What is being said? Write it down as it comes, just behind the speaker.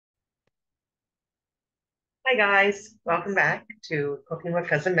Hi guys, welcome back to Cooking with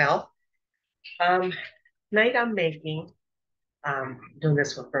Cousin Mel. Um, Tonight I'm making, doing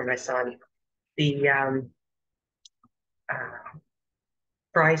this one for my son, the uh,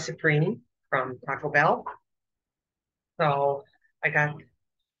 fry supreme from Taco Bell. So I got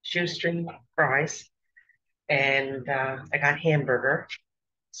shoestring fries and I got hamburger.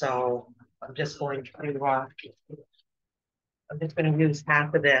 So I'm just going to, I'm just going to use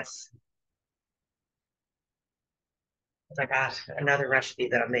half of this because I got another recipe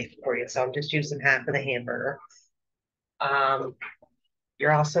that I'm making for you. So I'm just using half of the hamburger. Um,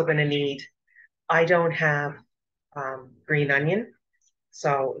 you're also going to need, I don't have green onion.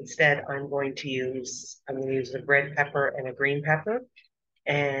 So instead, I'm going to use a red pepper and a green pepper.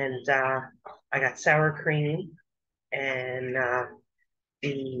 And I got sour cream and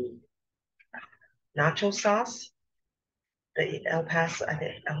the nacho sauce, the I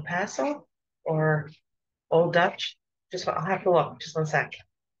think El Paso or Old Dutch. I'll have to look. Just one sec.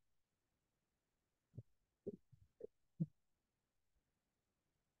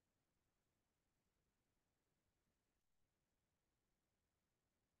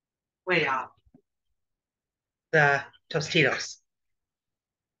 Way off. The Tostitos,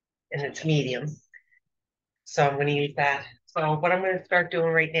 and it's medium. So I'm going to use that. So what I'm going to start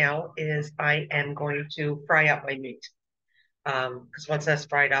doing right now is I am going to fry up my meat. Because once that's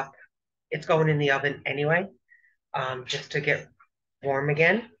fried up, it's going in the oven anyway, just to get warm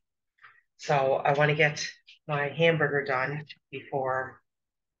again. So I want to get my hamburger done before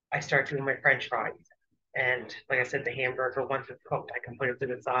I start doing my French fries. And like I said, the hamburger, once it's cooked, I can put it to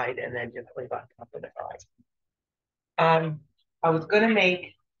the side and then just leave it on top of the fries. I was gonna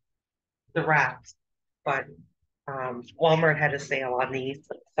make the wraps, but Walmart had a sale on these,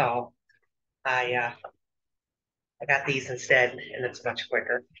 so I I got these instead, and it's much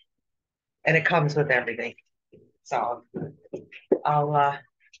quicker. And it comes with everything. So I'll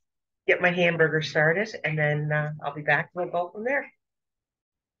get my hamburger started, and then I'll be back. We'll go from there.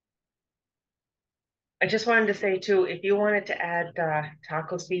 I just wanted to say too, if you wanted to add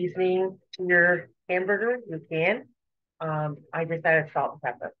taco seasoning to your hamburger, you can. I just added salt and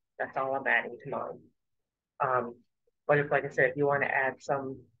pepper. That's all I'm adding to mine. Um, but if, like I said, if you want to add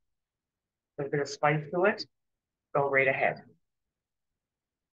some bit of spice to it, go right ahead.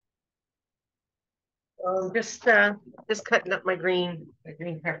 Just cutting up my green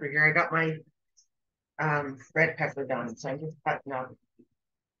pepper here. I got my red pepper done, so I'm just cutting up.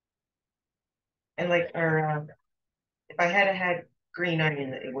 And like, or if I had green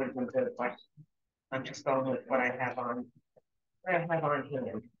onion, it would have been good, but I'm just going with what I have on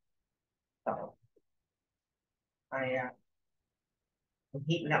hand. So I'm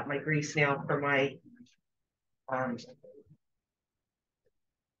heating up my grease now for my um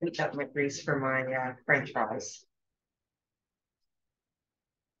heat up my grease for my French fries.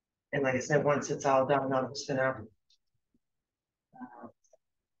 And like I said, once it's all done, I'm just gonna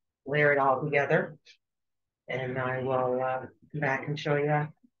layer it all together, and I will come back and show you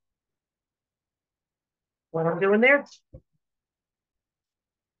what I'm doing there.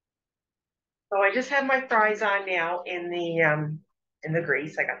 So I just have my fries on now in the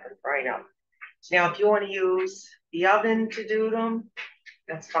grease. I got them fried up. Now, if you want to use the oven to do them,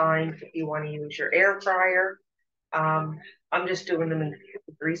 that's fine. If you want to use your air fryer, um, I'm just doing them in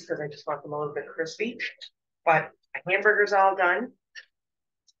the grease because I just want them a little bit crispy. But my hamburger's all done.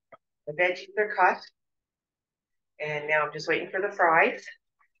 The veggies are cut. And now I'm just waiting for the fries.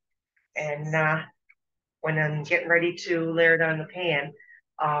 And when I'm getting ready to layer it on the pan,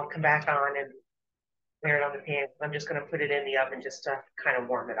 I'll come back on and layer it on the pan. I'm just going to put it in the oven just to kind of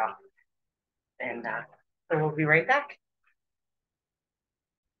warm it up. And so we'll be right back.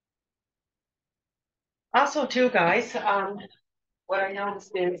 Also, too, guys, what I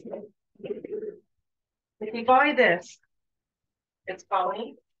noticed is if you buy this, it's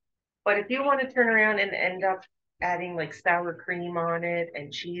fine. But if you want to turn around and end up adding like sour cream on it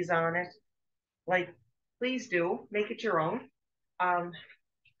and cheese on it, like please do make it your own. Um,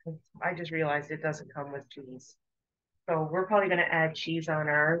 I just realized it doesn't come with cheese. So we're probably going to add cheese on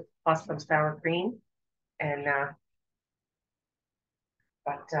ours plus some sour cream. And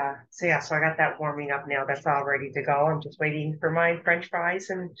so yeah, so I got that warming up now. That's all ready to go. I'm just waiting for my French fries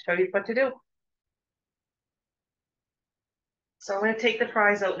and show you what to do. So I'm going to take the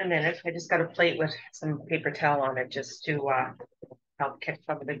fries out in a minute. I just got a plate with some paper towel on it just to help catch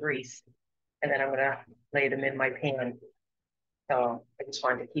some of the grease. And then I'm going to lay them in my pan. So I just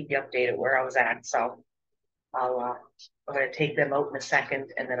wanted to keep you updated where I was at. So I'm going to take them out in a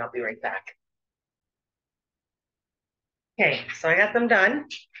second and then I'll be right back. Okay, so I got them done.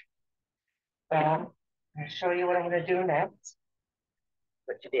 I'm gonna show you what I'm gonna do next.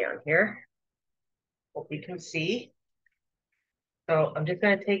 Put you down here. Hope you can see. So I'm just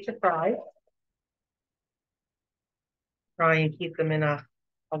gonna take the fries, try and keep them in a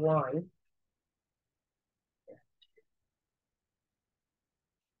line.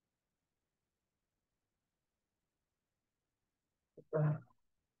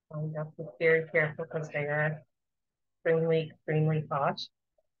 I'm have to be very careful because they are extremely hot.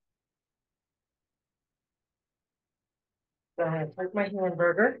 So I'm gonna take my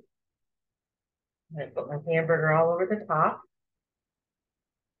hamburger. I'm gonna put my hamburger all over the top.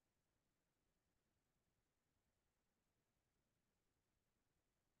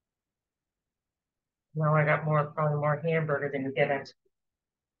 Now I got probably more hamburger than you get at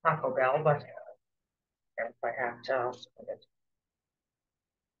Taco Bell, but if I have to, I'll split it.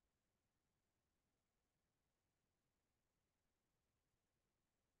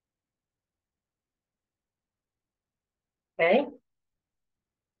 Okay.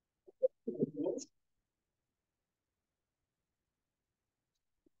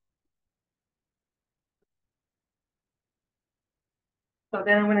 So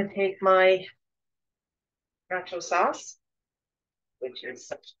then I'm going to take my nacho sauce, which is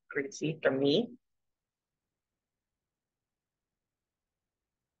such greasy from me.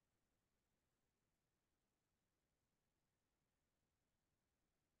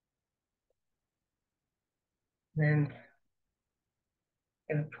 Then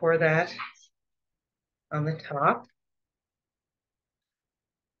I'm going to pour that on the top.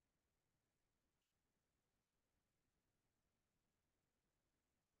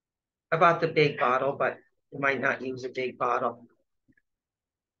 I bought the big bottle, but you might not use a big bottle.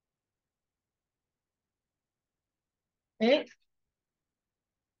 Okay.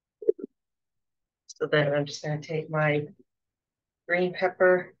 So then I'm just going to take my green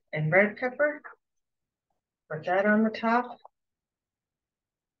pepper and red pepper, put that on the top.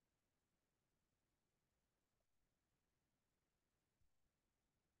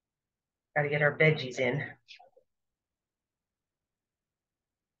 Got to get our veggies in.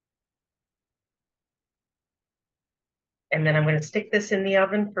 And then I'm going to stick this in the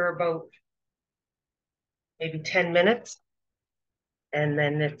oven for about maybe 10 minutes. And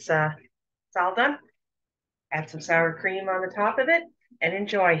then it's all done. Add some sour cream on the top of it and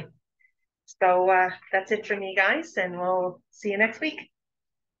enjoy. So that's it for me, guys, and we'll see you next week.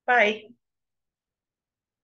 Bye.